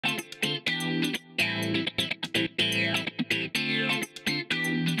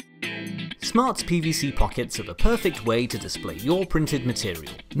Smart's PVC Pockets are the perfect way to display your printed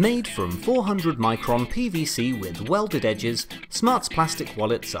material. Made from 400 micron PVC with welded edges, Smart's plastic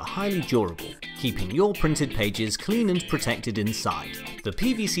wallets are highly durable, keeping your printed pages clean and protected inside. The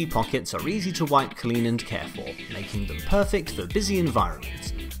PVC Pockets are easy to wipe clean and care for, making them perfect for busy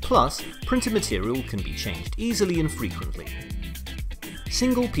environments. Plus, printed material can be changed easily and frequently.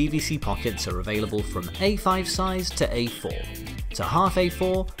 Single PVC Pockets are available from A5 size to A4, to half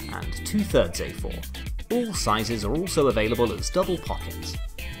A4 and 2/3 A4. All sizes are also available as double pockets.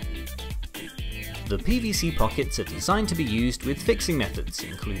 The PVC Pockets are designed to be used with fixing methods,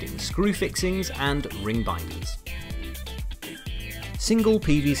 including screw fixings and ring binders. Single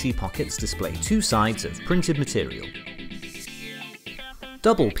PVC Pockets display two sides of printed material.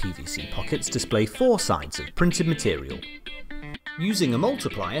 Double PVC Pockets display four sides of printed material. Using a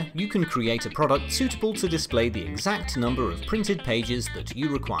multiplier, you can create a product suitable to display the exact number of printed pages that you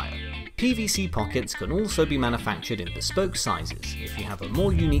require. PVC Pockets can also be manufactured in bespoke sizes if you have a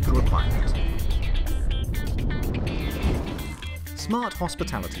more unique requirement. Smart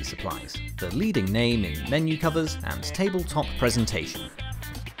Hospitality Supplies, the leading name in menu covers and tabletop presentation.